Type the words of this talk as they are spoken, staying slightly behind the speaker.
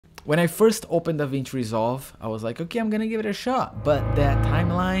When I first opened DaVinci Resolve, I was like, okay, I'm gonna give it a shot. But that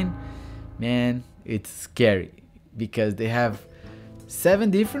timeline, man, it's scary because they have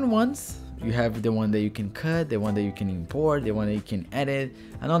 7 different ones. You have the one that you can cut, the one that you can import, the one that you can edit,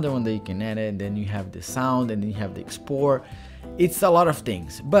 another one that you can edit, then you have the sound, and then you have the export. It's a lot of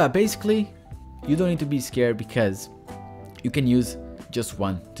things, but basically you don't need to be scared because you can use just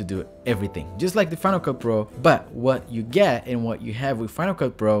one to do everything, just like the Final Cut Pro. But what you get and what you have with Final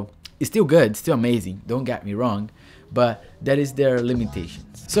Cut Pro is still good, still amazing, don't get me wrong, but that is their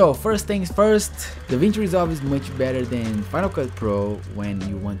limitations. So first things first, DaVinci Resolve is much better than Final Cut Pro when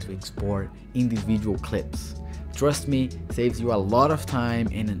you want to export individual clips. Trust me, saves you a lot of time,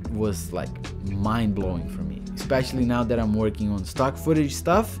 and it was like mind-blowing for me, especially now that I'm working on stock footage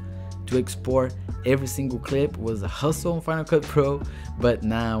stuff. To export every single clip was a hustle on Final Cut Pro, but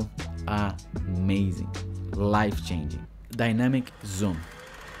now amazing, life-changing. Dynamic zoom.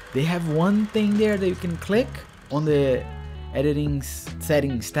 They have one thing there that you can click on the editing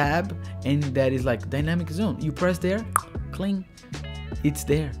settings tab, and that is like dynamic zoom. You press there, cling, it's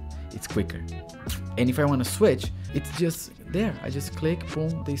there, it's quicker. And if I want to switch, it's just there. I just click,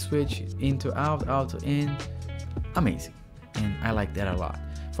 boom, they switch into out, out to in. Amazing, and I like that a lot.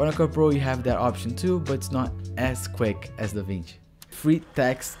 Final Cut Pro, you have that option too, but it's not as quick as DaVinci. Free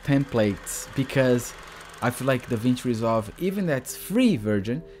text templates, because I feel like DaVinci Resolve, even that's free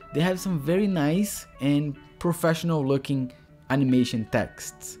version, they have some very nice and professional looking animation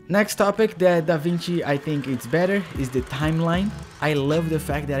texts. Next topic that DaVinci I think it's better is the timeline. I love the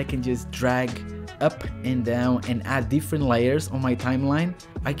fact that I can just drag up and down and add different layers on my timeline.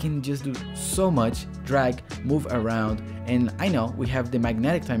 I can just do so much, drag, move around, and I know we have the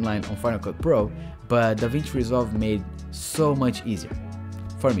magnetic timeline on Final Cut Pro, but DaVinci Resolve made so much easier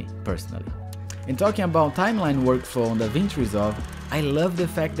for me personally. And talking about timeline workflow on DaVinci Resolve, I love the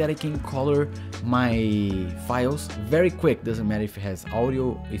fact that I can color my files very quick. Doesn't matter if it has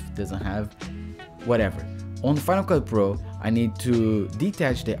audio, if it doesn't have, whatever. On Final Cut Pro, I need to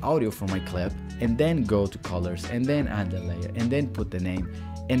detach the audio from my clip and then go to colors and then add the layer and then put the name,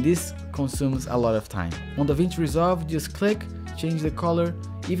 and this consumes a lot of time. On DaVinci Resolve, just click, change the color,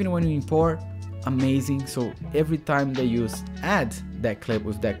 even when you import, amazing. So every time that you add that clip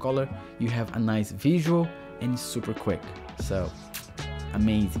with that color, you have a nice visual and it's super quick, so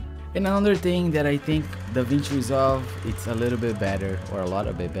amazing. And another thing that I think DaVinci Resolve, it's a little bit better, or a lot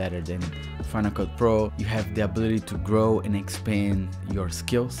bit better than Final Cut Pro. You have the ability to grow and expand your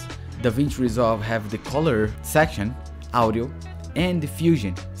skills. DaVinci Resolve have the color section, audio, and the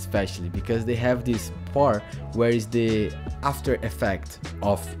fusion, especially because they have this part where is the after effect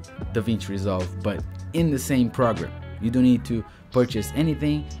of DaVinci Resolve, but in the same program. You don't need to purchase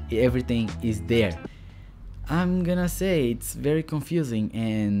anything, everything is there. I'm gonna say it's very confusing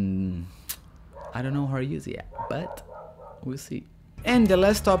and I don't know how to use it yet, but we'll see. And the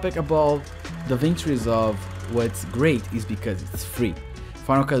last topic about DaVinci Resolve, what's great is because it's free.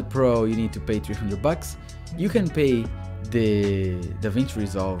 Final Cut Pro, you need to pay 300 bucks. You can pay the DaVinci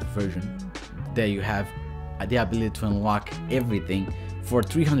Resolve version that you have the ability to unlock everything for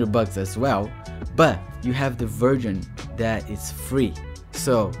 300 bucks as well, but you have the version that is free.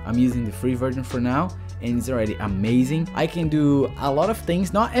 So I'm using the free version for now, and it's already amazing. I can do a lot of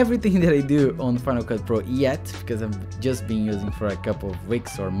things, not everything that I do on Final Cut Pro yet, because I've just been using for a couple of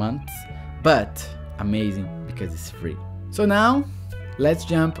weeks or months, but amazing because it's free. So now let's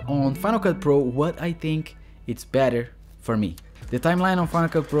jump on Final Cut Pro, what I think it's better for me. The timeline on Final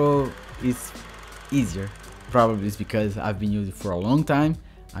Cut Pro is easier, probably it's because I've been using it for a long time,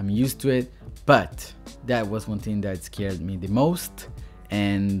 I'm used to it, but that was one thing that scared me the most.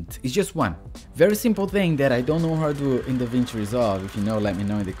 And it's just one very simple thing that I don't know how to do in DaVinci Resolve. If you know, let me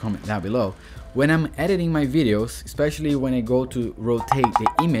know in the comment down below. When I'm editing my videos, especially when I go to rotate the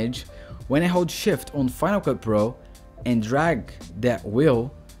image, when I hold shift on Final Cut Pro and drag that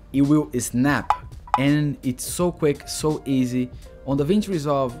wheel, it will snap, and it's so quick, so easy. On DaVinci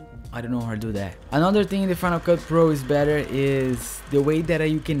Resolve, I don't know how to do that. Another thing the Final Cut Pro is better is the way that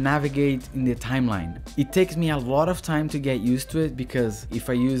you can navigate in the timeline. It takes me a lot of time to get used to it, because if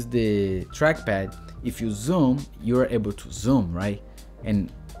I use the trackpad, if you zoom, you're able to zoom, right?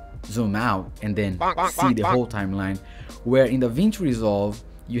 And zoom out and then see the whole timeline. Where in DaVinci Resolve,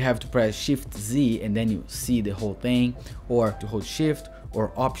 you have to press Shift Z and then you see the whole thing, or to hold Shift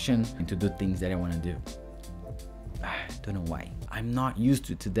or Option and to do things that I want to do. Don't know why. I'm not used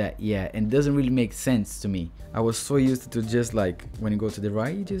to that yet, and it doesn't really make sense to me. I was so used to just like when you go to the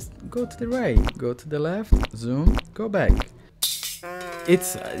right, you just go to the right, go to the left, zoom, go back.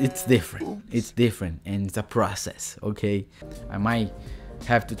 It's different. It's different, and it's a process. Okay, I might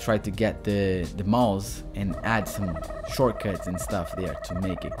have to try to get the mouse and add some shortcuts and stuff there to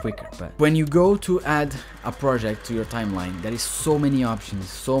make it quicker. But when you go to add a project to your timeline, there is so many options,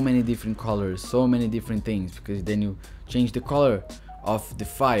 so many different colors, so many different things, because then you change the color of the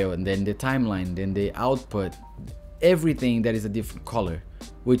file and then the timeline, then the output, everything that is a different color,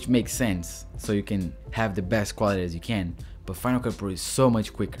 which makes sense so you can have the best quality as you can. But Final Cut Pro is so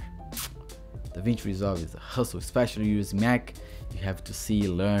much quicker. Davinci Resolve is a hustle, especially using Mac. You have to see,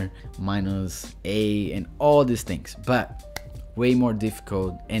 learn, minus A and all these things, but way more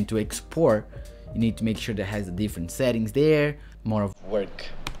difficult. And to export, you need to make sure that has the different settings there, more of work.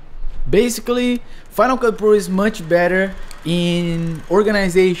 Basically, Final Cut Pro is much better in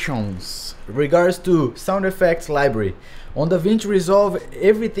organizations in regards to sound effects library. On Davinci Resolve,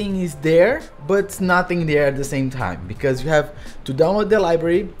 everything is there, but nothing there at the same time, because you have to download the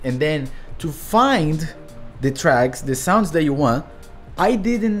library and then to find the tracks, the sounds that you want. I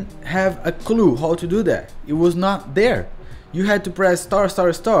didn't have a clue how to do that. It was not there. You had to press star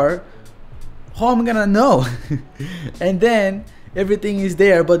star star. How am I gonna know? And then everything is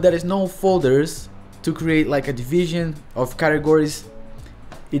there, but there is no folders to create like a division of categories.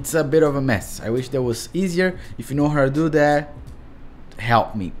 It's a bit of a mess. I wish that was easier. If you know how to do that,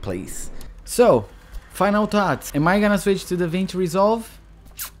 help me please. So, final thoughts. Am I gonna switch to Davinci Resolve?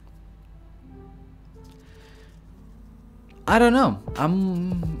 I don't know.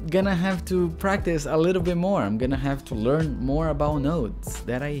 I'm gonna have to practice a little bit more. I'm gonna have to learn more about nodes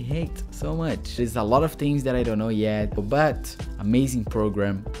that I hate so much. There's a lot of things that I don't know yet, but amazing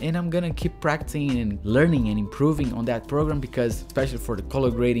program, and I'm gonna keep practicing and learning and improving on that program, because especially for the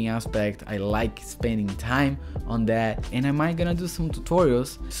color grading aspect, I like spending time on that, and I might gonna do some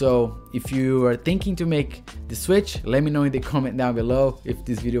tutorials. So if you are thinking to make the switch, let me know in the comment down below if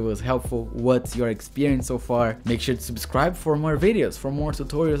this video was helpful. What's your experience so far? Make sure to subscribe for more videos, for more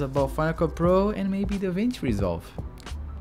tutorials about Final Cut Pro and maybe Davinci Resolve.